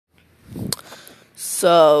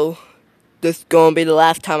So, this is going to be the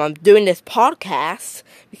last time I'm doing this podcast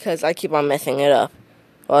because I keep on messing it up.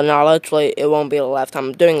 Well, not literally, it won't be the last time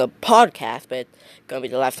I'm doing a podcast, but it's going to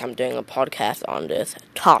be the last time I'm doing a podcast on this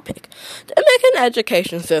topic. The American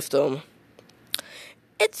education system.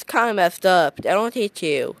 It's kind of messed up. They don't teach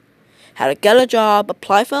you how to get a job,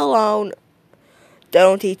 apply for a loan. They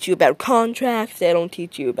don't teach you about contracts. They don't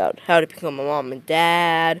teach you about how to become a mom and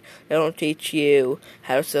dad. They don't teach you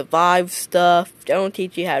how to survive stuff. They don't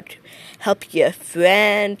teach you how to help your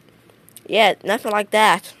friend. Yeah, nothing like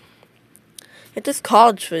that. It's just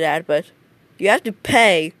college for that, but you have to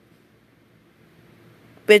pay.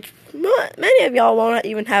 Which many of y'all won't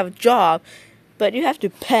even have a job, but you have to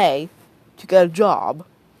pay to get a job.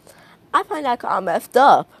 I find that kind of messed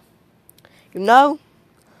up,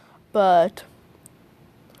 but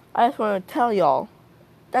I just want to tell y'all,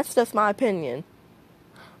 that's just my opinion,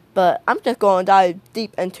 but I'm just going to dive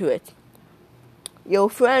deep into it. Your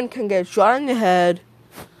friend can get shot in the head.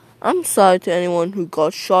 I'm sorry to anyone who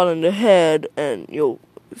got shot in the head, and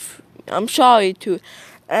I'm sorry to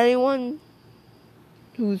anyone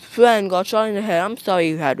whose friend got shot in the head. I'm sorry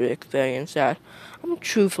you had to experience that. I'm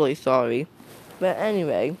truthfully sorry. But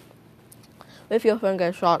anyway, if your friend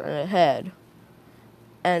gets shot in the head,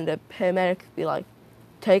 and the paramedics be like,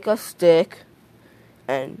 take a stick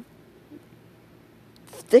and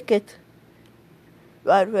stick it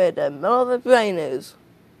right where the middle of the brain is.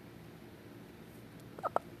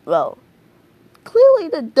 Well, clearly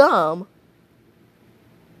they're dumb.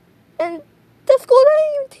 And the school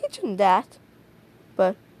doesn't even teach them that.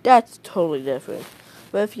 But that's totally different.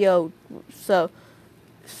 But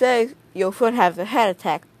say your friend has a heart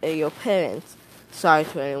attack at your parents. Sorry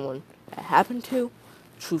to anyone that happened to.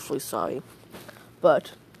 Truthfully sorry.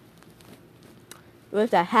 But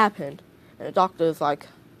if that happened, and the doctor's like,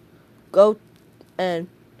 go and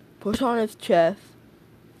push on his chest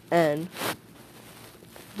and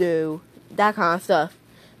do that kind of stuff.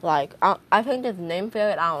 Like, I think there's a name for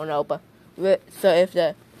it, I don't know, but so if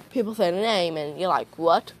the people say the name and you're like,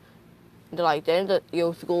 what? They're like, didn't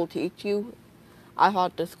your school teach you? I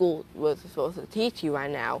thought the school was supposed to teach you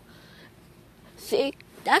right now. See,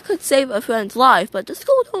 that could save a friend's life, but the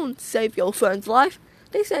school don't save your friend's life.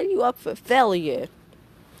 They set you up for failure.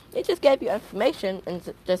 They just gave you information and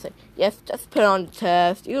just say, yes, just put on the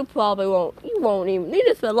test. You won't even need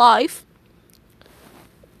it for life.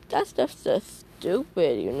 That's just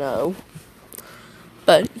stupid,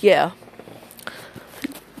 But yeah.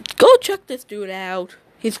 Go check this dude out.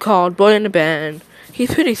 He's called Boy in the Band.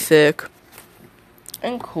 He's pretty sick.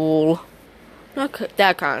 And cool. Not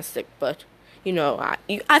that kind of sick, but, I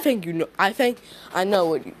think you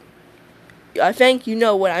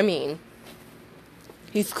know what I mean.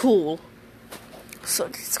 He's cool. So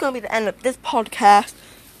this is going to be the end of this podcast.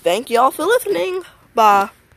 Thank you all for listening. Bye.